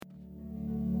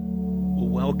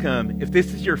Welcome. If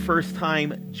this is your first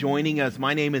time joining us,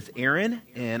 my name is Aaron,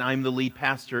 and I'm the lead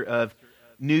pastor of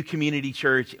New Community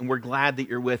Church, and we're glad that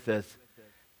you're with us.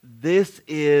 This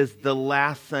is the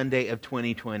last Sunday of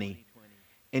 2020.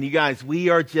 And you guys, we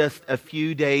are just a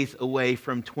few days away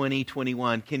from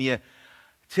 2021. Can you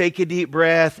take a deep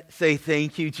breath, say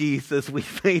thank you, Jesus. We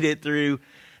made it through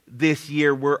this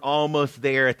year. We're almost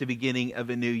there at the beginning of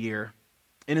a new year.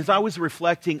 And as I was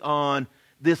reflecting on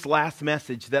this last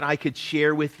message that I could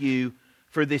share with you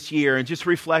for this year, and just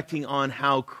reflecting on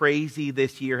how crazy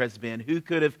this year has been. Who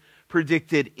could have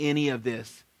predicted any of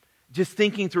this? Just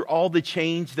thinking through all the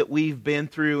change that we've been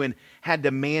through and had to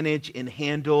manage and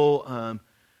handle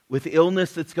with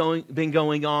illness that's been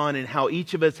going on, and how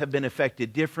each of us have been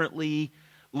affected differently,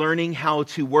 learning how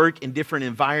to work in different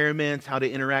environments, how to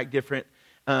interact different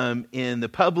in the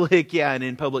public, and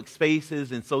in public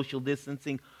spaces, and social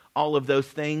distancing, all of those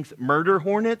things. Murder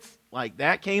hornets, like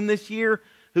that came this year.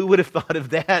 Who would have thought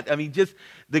of that? I mean, just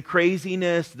the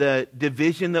craziness, the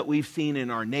division that we've seen in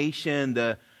our nation,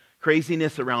 the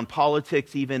craziness around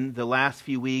politics, even the last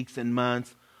few weeks and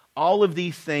months. All of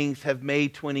these things have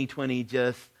made 2020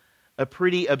 just a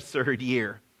pretty absurd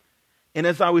year. And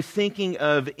as I was thinking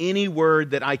of any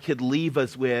word that I could leave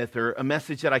us with, or a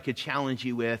message that I could challenge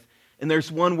you with, and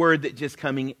there's one word that just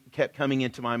kept coming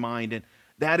into my mind, and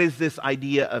that is this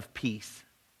idea of peace.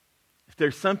 If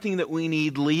there's something that we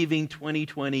need leaving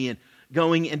 2020 and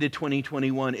going into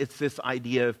 2021, it's this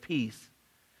idea of peace.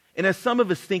 And as some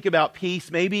of us think about peace,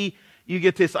 maybe you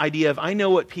get this idea of, I know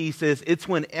what peace is. It's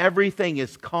when everything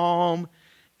is calm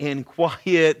and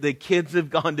quiet. The kids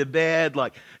have gone to bed,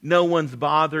 like no one's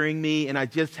bothering me, and I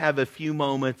just have a few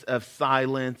moments of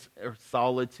silence or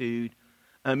solitude.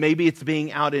 Maybe it's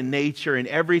being out in nature and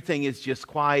everything is just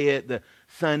quiet. The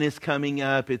sun is coming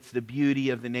up. It's the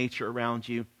beauty of the nature around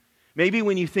you. Maybe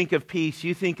when you think of peace,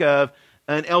 you think of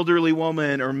an elderly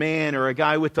woman or man or a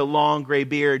guy with a long gray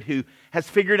beard who has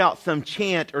figured out some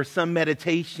chant or some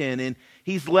meditation, and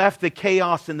he's left the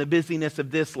chaos and the busyness of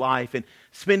this life and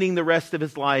spending the rest of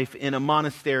his life in a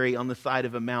monastery on the side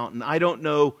of a mountain. I don't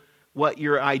know what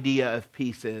your idea of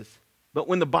peace is, but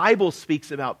when the Bible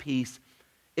speaks about peace,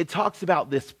 it talks about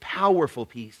this powerful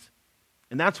peace.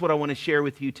 And that's what I want to share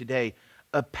with you today.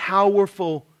 A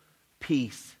powerful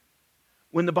peace.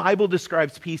 When the Bible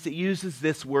describes peace, it uses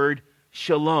this word,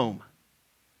 shalom.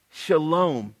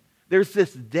 Shalom. There's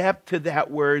this depth to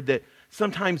that word that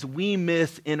sometimes we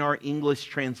miss in our English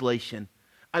translation.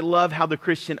 I love how the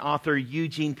Christian author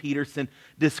Eugene Peterson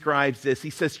describes this. He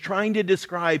says, trying to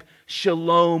describe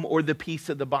shalom or the peace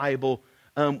of the Bible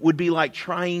would be like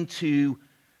trying to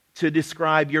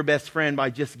describe your best friend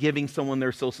by just giving someone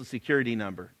their social security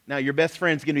number. Now, your best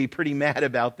friend's going to be pretty mad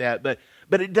about that, but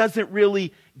it doesn't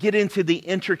really get into the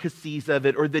intricacies of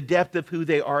it or the depth of who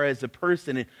they are as a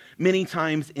person. And many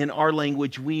times in our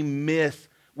language, we miss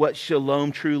what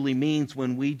shalom truly means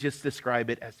when we just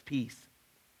describe it as peace.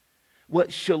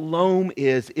 What shalom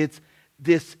is, it's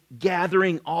this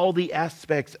gathering all the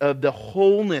aspects of the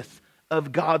wholeness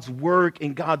of God's work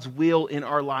and God's will in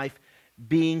our life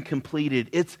being completed.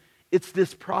 It's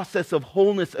this process of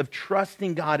wholeness, of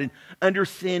trusting God and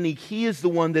understanding He is the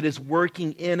one that is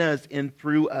working in us and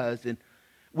through us. And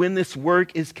when this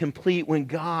work is complete, when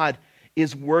God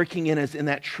is working in us and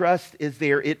that trust is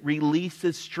there, it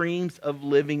releases streams of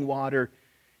living water.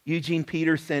 Eugene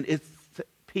Peterson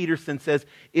says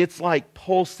it's like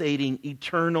pulsating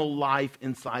eternal life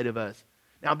inside of us.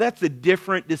 Now that's a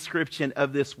different description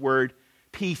of this word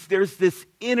peace. There's this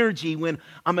energy when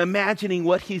I'm imagining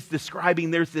what he's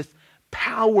describing. There's this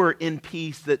power in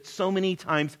peace that so many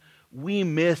times we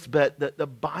miss, but that the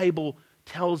Bible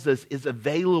tells us is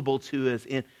available to us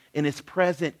and is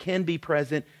present, can be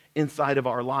present inside of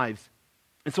our lives.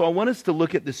 And so I want us to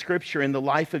look at the scripture in the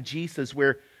life of Jesus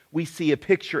where we see a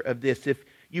picture of this. If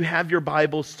you have your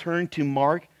Bibles, turn to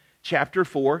Mark chapter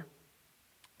 4.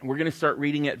 We're going to start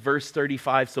reading at verse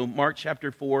 35. So Mark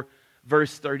chapter 4,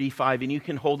 verse 35, and you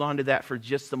can hold on to that for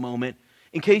just a moment.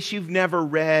 In case you've never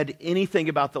read anything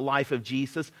about the life of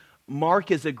Jesus, Mark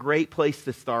is a great place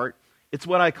to start. It's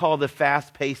what I call the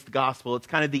fast-paced gospel. It's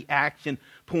kind of the action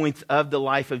points of the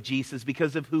life of Jesus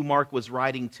because of who Mark was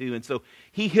writing to. And so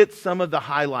he hits some of the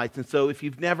highlights. And so if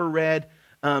you've never read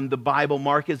the Bible,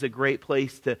 Mark is a great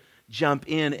place to jump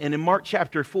in. And in Mark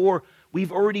chapter 4,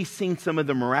 we've already seen some of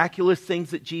the miraculous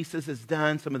things that Jesus has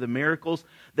done, some of the miracles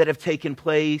that have taken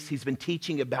place. He's been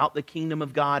teaching about the kingdom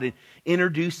of God and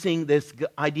introducing this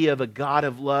idea of a God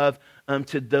of love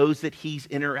to those that he's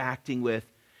interacting with.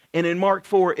 And in Mark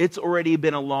 4, it's already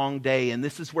been a long day, and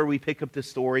this is where we pick up the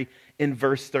story in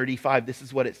verse 35. This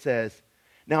is what it says.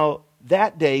 Now,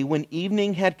 that day, when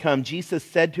evening had come, Jesus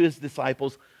said to his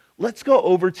disciples, "Let's go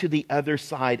over to the other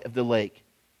side of the lake."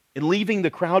 And leaving the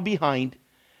crowd behind,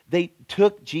 they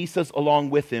took Jesus along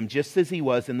with them, just as he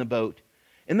was in the boat.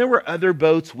 And there were other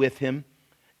boats with him,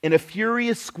 and a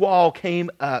furious squall came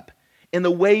up, and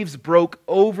the waves broke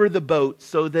over the boat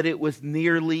so that it was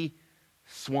nearly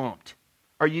swamped.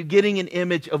 Are you getting an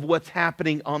image of what's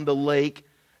happening on the lake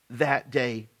that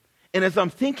day? And as I'm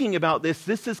thinking about this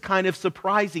is kind of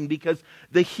surprising because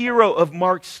the hero of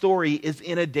Mark's story is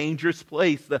in a dangerous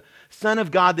place. The Son of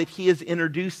God that he has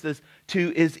introduced us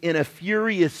to is in a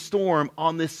furious storm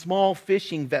on this small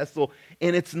fishing vessel,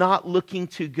 and it's not looking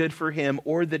too good for him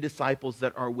or the disciples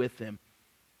that are with him.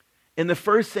 And the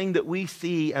first thing that we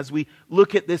see as we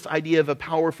look at this idea of a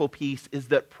powerful peace is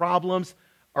that problems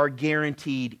are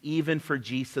guaranteed even for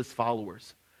Jesus'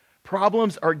 followers.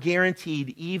 Problems are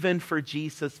guaranteed even for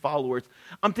Jesus' followers.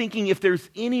 I'm thinking if there's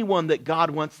anyone that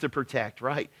God wants to protect,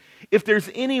 right? If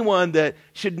there's anyone that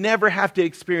should never have to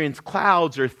experience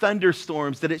clouds or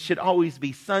thunderstorms, that it should always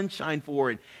be sunshine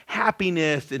for and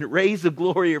happiness and rays of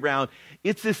glory around,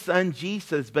 it's his son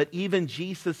Jesus. But even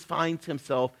Jesus finds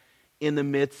himself in the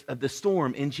midst of the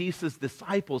storm, and Jesus'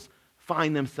 disciples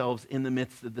find themselves in the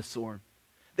midst of the storm.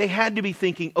 They had to be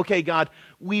thinking, okay, God,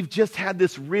 we've just had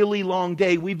this really long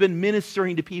day. We've been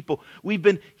ministering to people. We've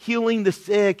been healing the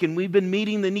sick, and we've been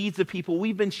meeting the needs of people.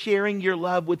 We've been sharing your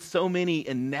love with so many.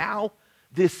 And now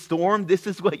this storm, this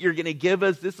is what you're going to give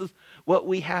us. This is what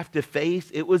we have to face.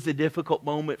 It was a difficult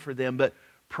moment for them, but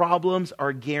problems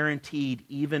are guaranteed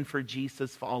even for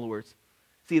Jesus' followers.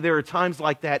 See, there are times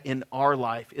like that in our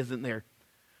life, isn't there?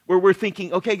 Where we're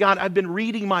thinking, okay, God, I've been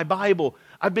reading my Bible.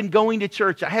 I've been going to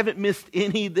church. I haven't missed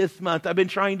any this month. I've been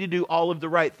trying to do all of the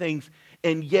right things.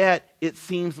 And yet it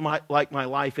seems like my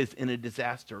life is in a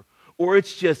disaster. Or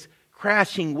it's just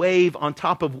crashing wave on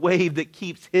top of wave that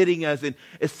keeps hitting us. And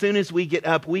as soon as we get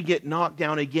up, we get knocked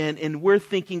down again. And we're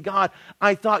thinking, God,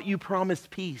 I thought you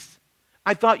promised peace.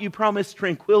 I thought you promised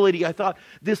tranquility. I thought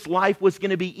this life was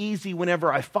going to be easy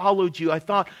whenever I followed you. I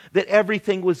thought that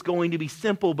everything was going to be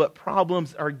simple, but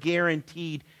problems are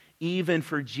guaranteed even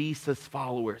for Jesus'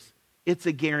 followers. It's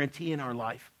a guarantee in our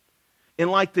life. And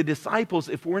like the disciples,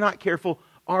 if we're not careful,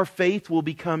 our faith will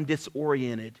become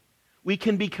disoriented. We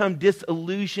can become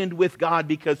disillusioned with God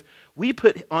because we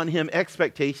put on him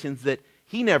expectations that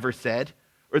he never said,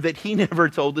 or that he never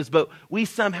told us, but we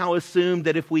somehow assumed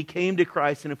that if we came to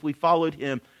Christ and if we followed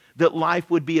him, that life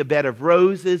would be a bed of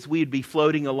roses, we'd be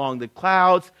floating along the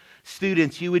clouds.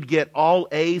 Students, you would get all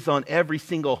A's on every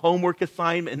single homework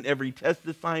assignment and every test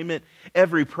assignment.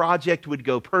 Every project would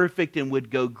go perfect and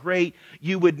would go great.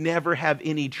 You would never have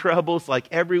any troubles, like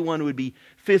everyone would be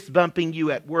fist bumping you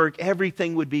at work.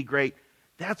 Everything would be great.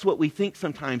 That's what we think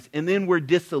sometimes. And then we're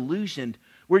disillusioned.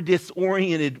 We're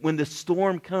disoriented when the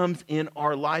storm comes in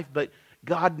our life, but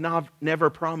God never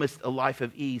promised a life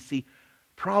of ease. See,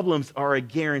 problems are a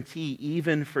guarantee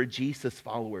even for Jesus'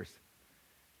 followers.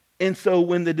 And so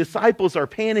when the disciples are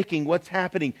panicking, what's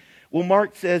happening? Well,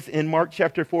 Mark says in Mark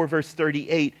chapter 4, verse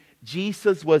 38,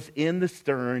 Jesus was in the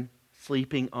stern,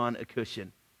 sleeping on a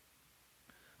cushion.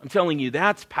 I'm telling you,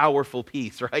 that's powerful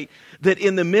peace, right? That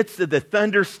in the midst of the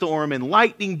thunderstorm and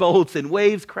lightning bolts and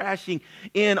waves crashing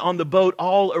in on the boat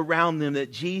all around them,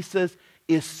 that Jesus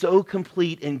is so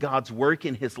complete in God's work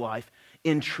in his life,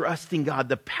 in trusting God,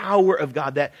 the power of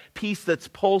God, that peace that's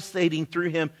pulsating through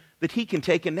him, that he can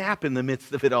take a nap in the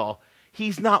midst of it all.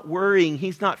 He's not worrying,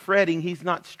 he's not fretting, he's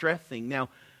not stressing. Now,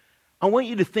 I want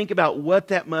you to think about what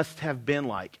that must have been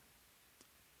like.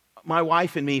 My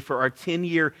wife and me, for our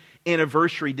 10-year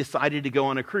anniversary, decided to go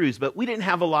on a cruise, but we didn't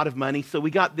have a lot of money, so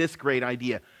we got this great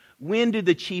idea. When do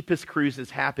the cheapest cruises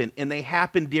happen? And they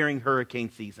happen during hurricane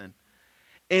season.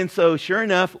 And so sure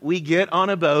enough, we get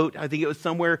on a boat. I think it was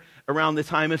somewhere around the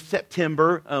time of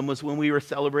September was when we were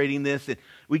celebrating this. And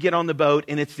we get on the boat,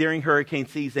 and it's during hurricane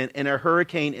season, and a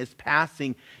hurricane is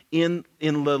passing in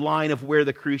the line of where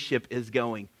the cruise ship is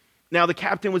going. Now, the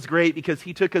captain was great because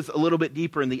he took us a little bit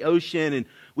deeper in the ocean, and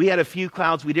we had a few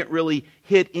clouds. We didn't really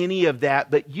hit any of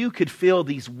that, but you could feel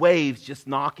these waves just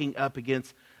knocking up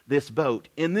against this boat.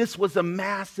 And this was a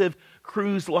massive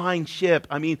cruise line ship.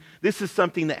 I mean, this is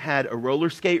something that had a roller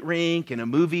skate rink and a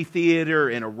movie theater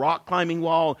and a rock climbing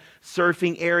wall,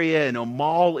 surfing area, and a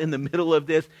mall in the middle of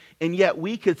this. And yet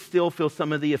we could still feel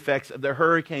some of the effects of the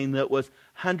hurricane that was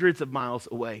hundreds of miles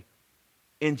away.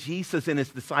 And Jesus and his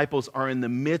disciples are in the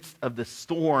midst of the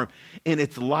storm, and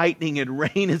it's lightning and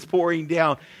rain is pouring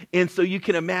down. And so you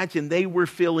can imagine they were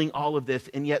feeling all of this,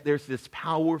 and yet there's this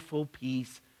powerful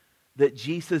peace that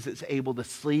Jesus is able to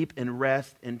sleep and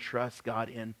rest and trust God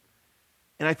in.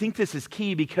 And I think this is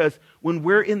key because when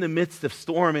we're in the midst of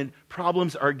storm and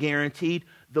problems are guaranteed,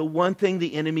 the one thing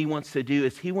the enemy wants to do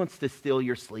is he wants to steal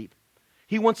your sleep.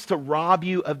 He wants to rob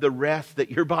you of the rest that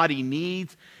your body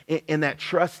needs and that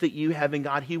trust that you have in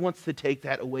God. He wants to take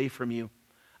that away from you.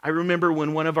 I remember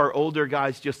when one of our older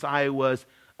guys, Josiah, was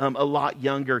a lot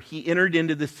younger, he entered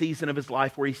into the season of his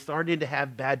life where he started to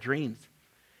have bad dreams.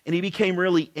 And he became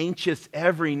really anxious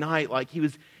every night. Like he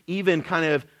was even kind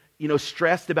of,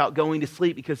 stressed about going to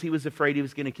sleep because he was afraid he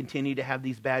was going to continue to have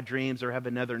these bad dreams or have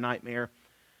another nightmare.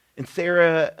 And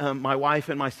Sarah, my wife,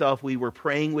 and myself, we were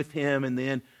praying with him. And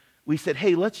then we said,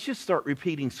 hey, let's just start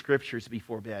repeating scriptures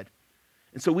before bed.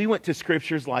 And so we went to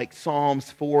scriptures like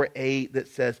Psalms 4:8 that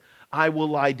says, I will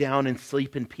lie down and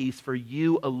sleep in peace, for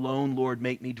you alone, Lord,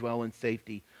 make me dwell in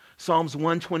safety. Psalms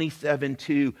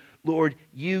 127:2, Lord,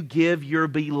 you give your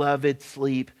beloved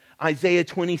sleep. Isaiah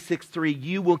 26:3,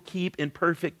 you will keep in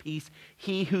perfect peace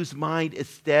he whose mind is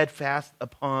steadfast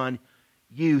upon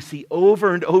you. See,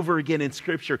 over and over again in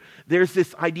Scripture, there's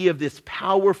this idea of this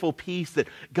powerful peace that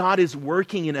God is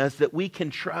working in us, that we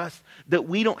can trust, that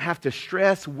we don't have to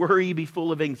stress, worry, be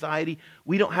full of anxiety.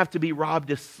 We don't have to be robbed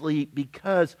of sleep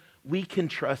because we can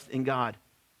trust in God.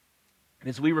 And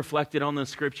as we reflected on those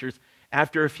Scriptures,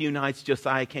 after a few nights,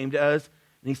 Josiah came to us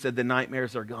and he said, the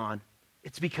nightmares are gone.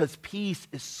 It's because peace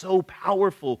is so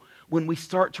powerful when we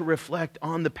start to reflect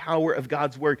on the power of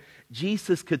God's word.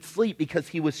 Jesus could sleep because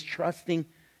he was trusting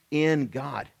in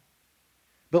God.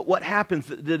 But what happens?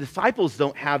 The disciples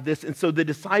don't have this, and so the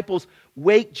disciples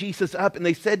wake Jesus up and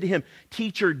they said to him,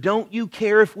 Teacher, don't you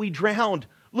care if we drowned?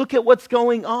 Look at what's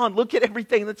going on. Look at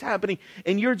everything that's happening,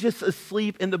 and you're just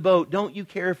asleep in the boat. Don't you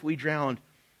care if we drowned?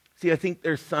 See, I think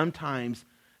there's sometimes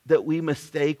that we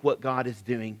mistake what God is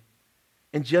doing.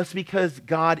 And just because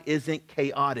God isn't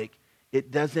chaotic,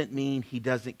 it doesn't mean he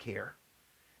doesn't care.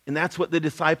 And that's what the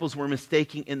disciples were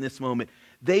mistaking in this moment.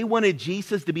 They wanted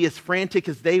Jesus to be as frantic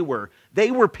as they were.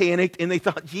 They were panicked and they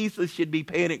thought Jesus should be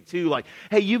panicked too. Like,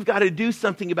 hey, you've got to do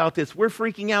something about this. We're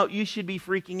freaking out. You should be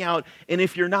freaking out. And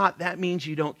if you're not, that means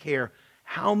you don't care.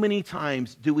 How many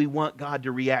times do we want God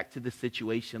to react to the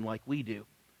situation like we do?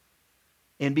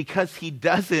 And because he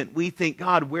doesn't, we think,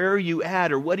 God, where are you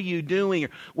at? Or what are you doing? Or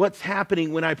what's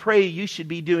happening? When I pray, you should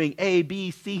be doing A, B,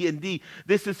 C, and D.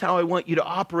 This is how I want you to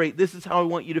operate. This is how I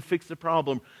want you to fix the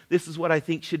problem. This is what I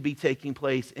think should be taking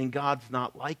place. And God's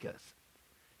not like us.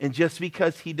 And just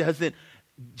because he doesn't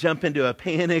jump into a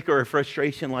panic or a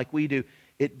frustration like we do,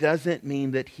 it doesn't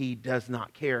mean that he does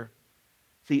not care.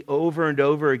 See, over and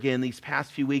over again, these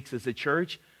past few weeks as a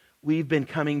church, we've been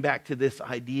coming back to this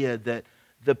idea that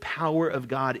the power of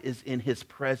God is in his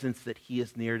presence, that he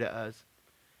is near to us.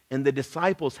 And the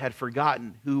disciples had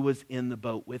forgotten who was in the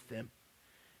boat with them.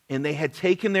 And they had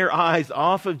taken their eyes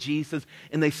off of Jesus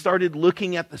and they started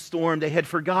looking at the storm. They had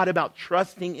forgot about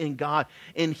trusting in God.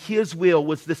 And his will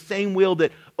was the same will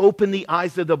that opened the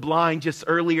eyes of the blind just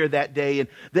earlier that day and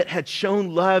that had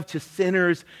shown love to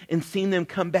sinners and seen them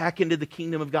come back into the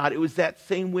kingdom of God. It was that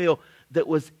same will that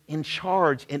was in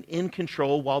charge and in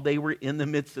control while they were in the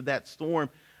midst of that storm.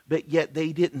 But yet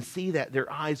they didn't see that. Their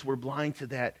eyes were blind to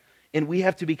that. And we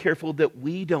have to be careful that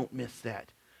we don't miss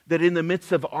that. That in the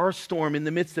midst of our storm, in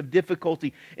the midst of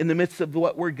difficulty, in the midst of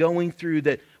what we're going through,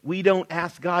 that we don't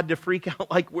ask God to freak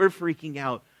out like we're freaking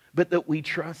out, but that we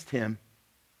trust him.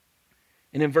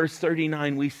 And in verse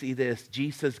 39, we see this.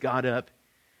 Jesus got up.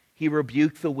 He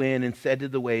rebuked the wind and said to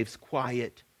the waves,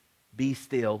 quiet, be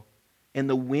still. And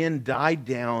the wind died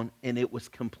down and it was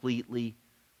completely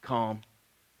calm.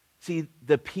 See,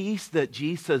 the peace that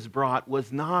Jesus brought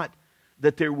was not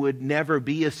that there would never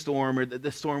be a storm or that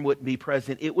the storm wouldn't be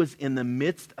present. It was in the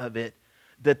midst of it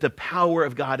that the power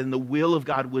of God and the will of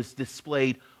God was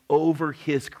displayed over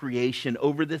his creation,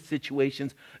 over the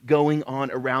situations going on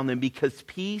around them, because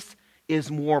peace is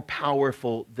more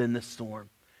powerful than the storm.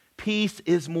 Peace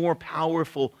is more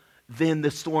powerful than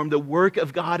the storm. The work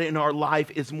of God in our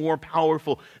life is more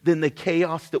powerful than the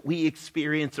chaos that we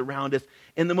experience around us.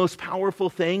 And the most powerful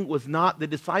thing was not the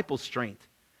disciples' strength.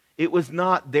 It was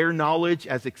not their knowledge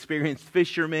as experienced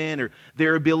fishermen or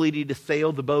their ability to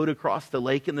sail the boat across the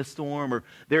lake in the storm or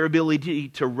their ability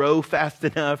to row fast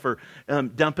enough or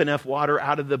dump enough water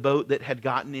out of the boat that had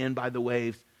gotten in by the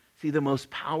waves. See, the most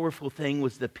powerful thing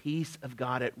was the peace of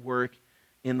God at work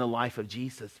in the life of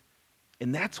Jesus.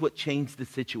 And that's what changed the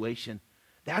situation.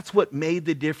 That's what made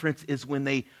the difference, is when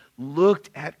they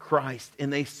looked at Christ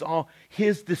and they saw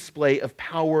his display of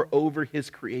power over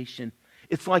his creation.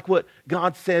 It's like what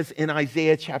God says in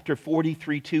Isaiah chapter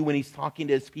 43:2 when he's talking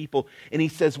to his people. And he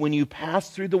says, when you pass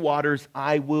through the waters,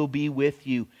 I will be with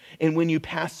you. And when you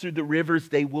pass through the rivers,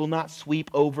 they will not sweep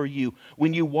over you.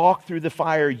 When you walk through the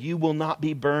fire, you will not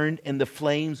be burned, and the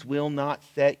flames will not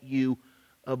set you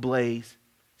ablaze.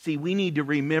 See, we need to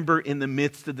remember in the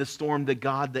midst of the storm the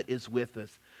God that is with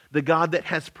us. The God that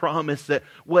has promised that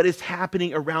what is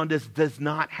happening around us does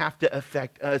not have to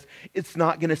affect us. It's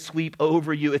not going to sweep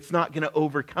over you. It's not going to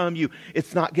overcome you.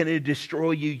 It's not going to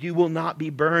destroy you. You will not be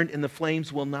burned, and the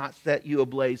flames will not set you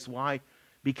ablaze. Why?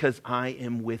 Because I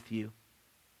am with you.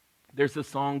 There's a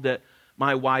song that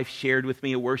my wife shared with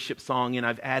me, a worship song, and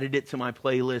I've added it to my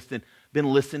playlist and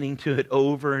been listening to it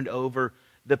over and over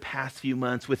the past few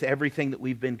months with everything that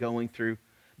we've been going through.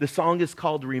 The song is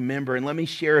called Remember, and let me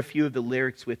share a few of the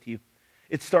lyrics with you.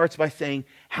 It starts by saying,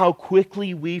 how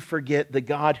quickly we forget the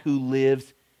God who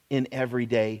lives in every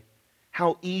day.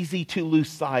 How easy to lose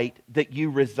sight that you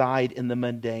reside in the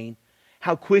mundane.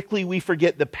 How quickly we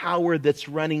forget the power that's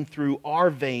running through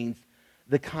our veins,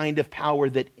 the kind of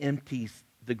power that empties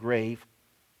the grave.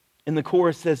 And the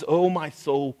chorus says, oh, my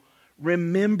soul,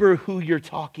 remember who you're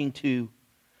talking to,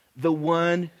 the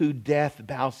one who death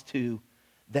bows to.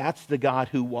 That's the God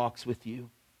who walks with you.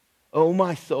 Oh,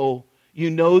 my soul, you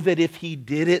know that if he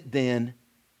did it then,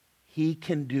 he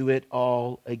can do it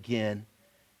all again.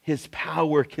 His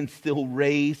power can still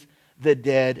raise the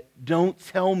dead. Don't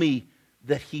tell me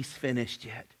that he's finished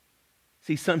yet.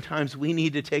 See, sometimes we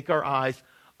need to take our eyes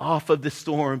off of the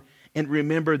storm and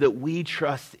remember that we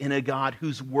trust in a God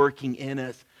who's working in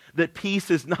us. That peace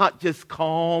is not just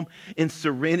calm and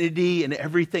serenity and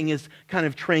everything is kind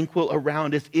of tranquil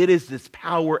around us. It is this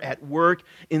power at work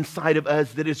inside of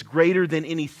us that is greater than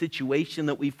any situation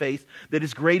that we face, that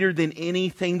is greater than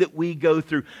anything that we go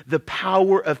through. The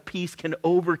power of peace can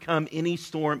overcome any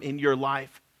storm in your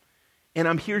life. And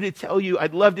I'm here to tell you,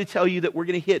 I'd love to tell you that we're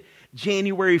going to hit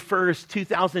January 1st,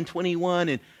 2021,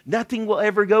 and nothing will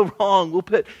ever go wrong. We'll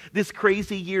put this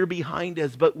crazy year behind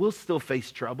us, but we'll still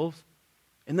face troubles.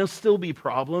 And there'll still be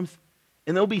problems.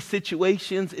 And there'll be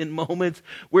situations and moments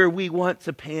where we want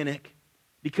to panic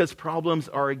because problems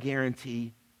are a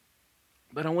guarantee.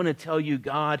 But I want to tell you,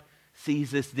 God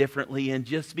sees this differently. And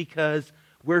just because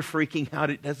we're freaking out,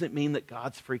 it doesn't mean that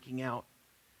God's freaking out.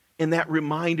 And that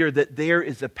reminder that there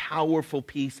is a powerful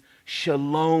peace,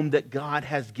 shalom, that God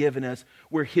has given us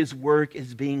where his work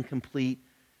is being complete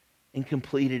and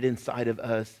completed inside of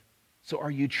us. So are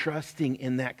you trusting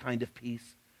in that kind of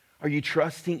peace? Are you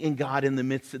trusting in God in the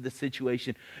midst of the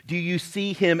situation? Do you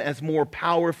see him as more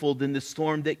powerful than the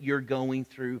storm that you're going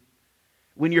through?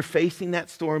 When you're facing that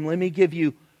storm, let me give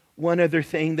you one other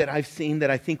thing that I've seen that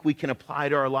I think we can apply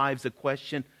to our lives, a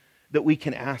question that we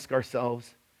can ask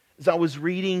ourselves. As I was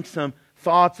reading some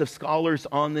thoughts of scholars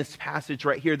on this passage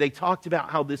right here, they talked about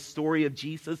how this story of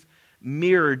Jesus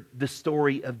mirrored the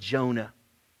story of Jonah.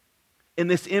 In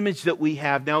this image that we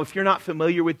have, now if you're not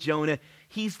familiar with Jonah,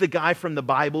 he's the guy from the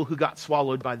Bible who got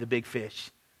swallowed by the big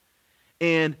fish.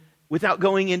 And without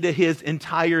going into his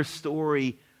entire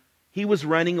story, he was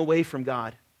running away from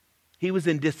God. He was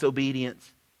in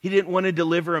disobedience. He didn't want to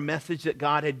deliver a message that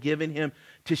God had given him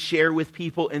to share with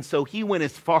people. And so he went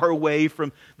as far away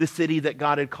from the city that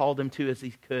God had called him to as he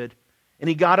could. And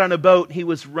he got on a boat. He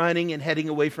was running and heading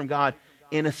away from God.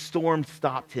 And a storm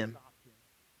stopped him.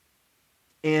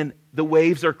 And the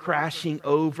waves are crashing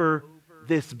over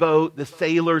this boat. The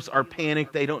sailors are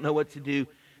panicked. They don't know what to do.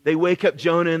 They wake up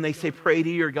Jonah and they say, pray to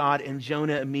your God. And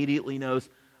Jonah immediately knows,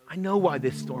 I know why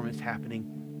this storm is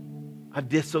happening. I've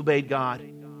disobeyed God.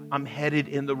 I'm headed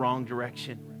in the wrong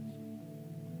direction.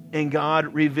 And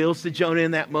God reveals to Jonah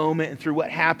in that moment, and through what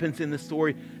happens in the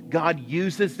story, God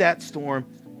uses that storm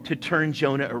to turn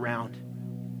Jonah around,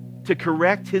 to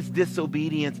correct his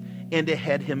disobedience and to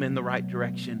head him in the right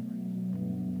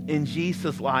direction. In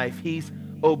Jesus' life, he's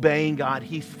obeying God.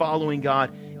 He's following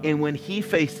God. And when he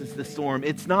faces the storm,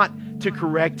 it's not to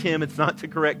correct him. It's not to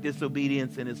correct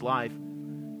disobedience in his life.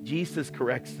 Jesus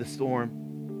corrects the storm.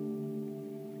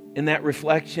 In that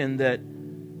reflection that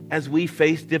as we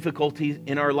face difficulties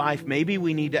in our life, maybe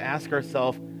we need to ask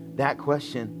ourselves that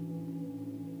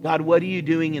question. God, what are you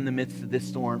doing in the midst of this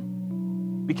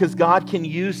storm? Because God can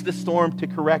use the storm to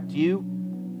correct you,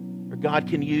 or God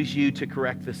can use you to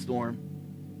correct the storm.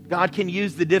 God can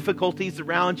use the difficulties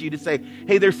around you to say,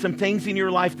 hey, there's some things in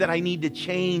your life that I need to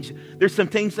change. There's some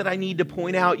things that I need to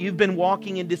point out. You've been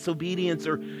walking in disobedience,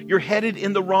 or you're headed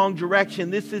in the wrong direction.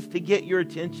 This is to get your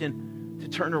attention, to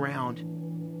turn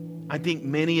around. I think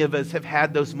many of us have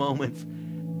had those moments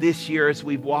this year as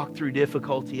we've walked through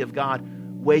difficulty of God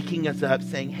waking us up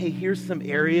saying, hey, here's some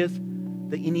areas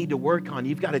that you need to work on.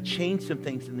 You've got to change some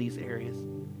things in these areas.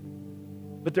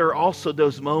 But there are also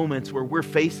those moments where we're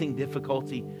facing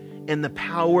difficulty and the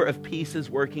power of peace is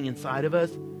working inside of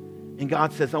us. And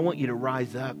God says, I want you to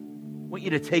rise up. I want you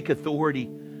to take authority.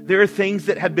 There are things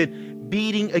that have been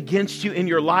beating against you in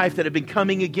your life, that have been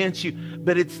coming against you,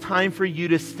 but it's time for you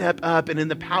to step up and in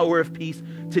the power of peace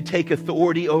to take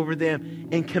authority over them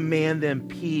and command them,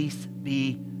 peace,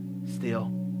 be still.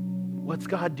 What's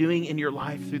God doing in your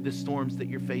life through the storms that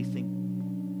you're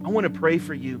facing? I want to pray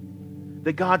for you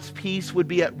that God's peace would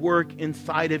be at work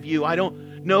inside of you. I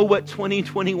don't know what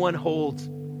 2021 holds,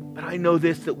 but I know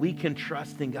this, that we can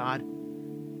trust in God.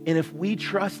 And if we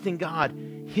trust in God,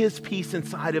 His peace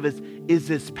inside of us is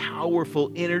this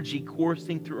powerful energy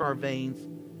coursing through our veins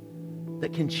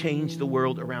that can change the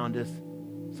world around us.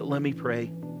 So let me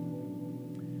pray.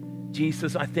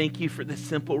 Jesus, I thank you for this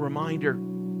simple reminder.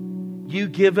 You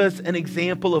give us an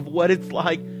example of what it's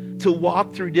like to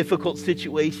walk through difficult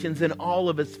situations, and all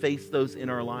of us face those in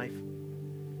our life.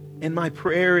 And my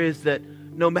prayer is that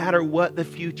no matter what the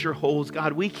future holds,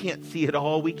 God, we can't see it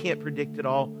all. We can't predict it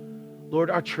all. Lord,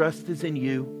 our trust is in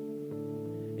you.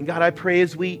 And God, I pray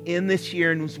as we end this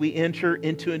year and as we enter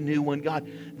into a new one, God,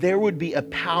 there would be a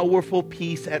powerful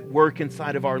peace at work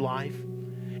inside of our life.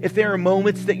 If there are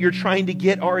moments that you're trying to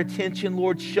get our attention,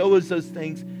 Lord, show us those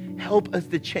things. Help us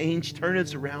to change, turn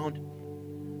us around.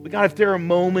 But God, if there are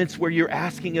moments where you're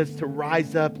asking us to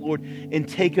rise up, Lord, and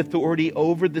take authority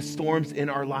over the storms in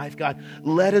our life, God,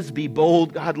 let us be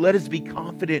bold. God, let us be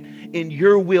confident in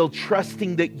your will,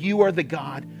 trusting that you are the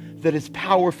God that is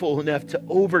powerful enough to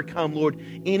overcome, Lord,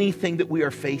 anything that we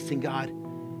are facing, God.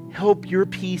 Help your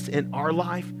peace in our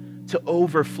life to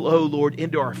overflow, Lord,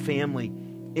 into our family,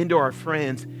 into our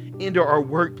friends, into our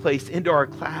workplace, into our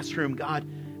classroom. God,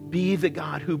 be the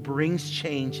God who brings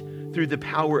change through the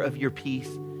power of your peace.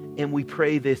 And we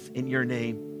pray this in your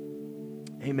name.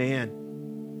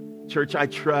 Amen. Church, I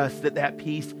trust that that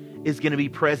peace is going to be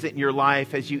present in your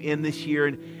life as you end this year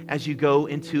and as you go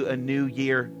into a new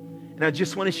year. And I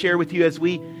just want to share with you as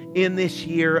we end this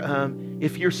year,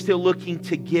 if you're still looking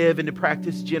to give and to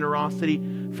practice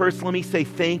generosity, first let me say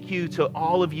thank you to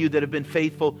all of you that have been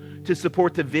faithful to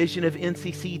support the vision of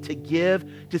NCC, to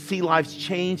give, to see lives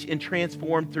change and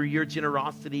transformed through your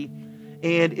generosity.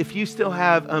 And if you still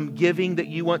have giving that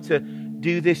you want to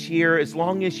do this year, as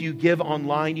long as you give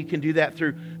online, you can do that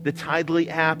through the Tidely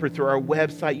app or through our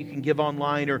website. You can give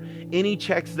online, or any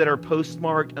checks that are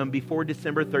postmarked before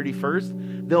December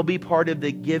 31st. They'll be part of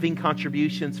the giving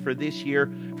contributions for this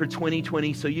year, for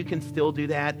 2020, so you can still do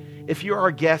that. If you're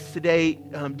our guest today,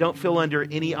 don't feel under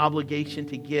any obligation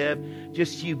to give.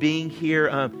 Just you being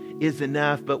here is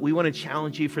enough. But we want to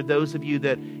challenge you, for those of you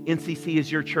that NCC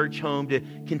is your church home, to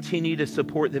continue to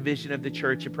support the vision of the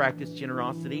church and practice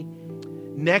generosity.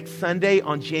 Next Sunday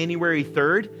on January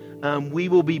 3rd, we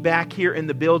will be back here in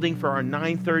the building for our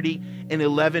 9:30 and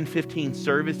 11:15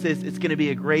 services. It's going to be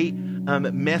a great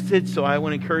message, so I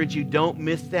want to encourage you, don't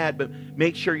miss that, but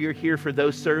make sure you're here for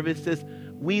those services.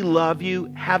 We love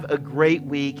you. Have a great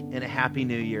week and a happy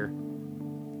new year.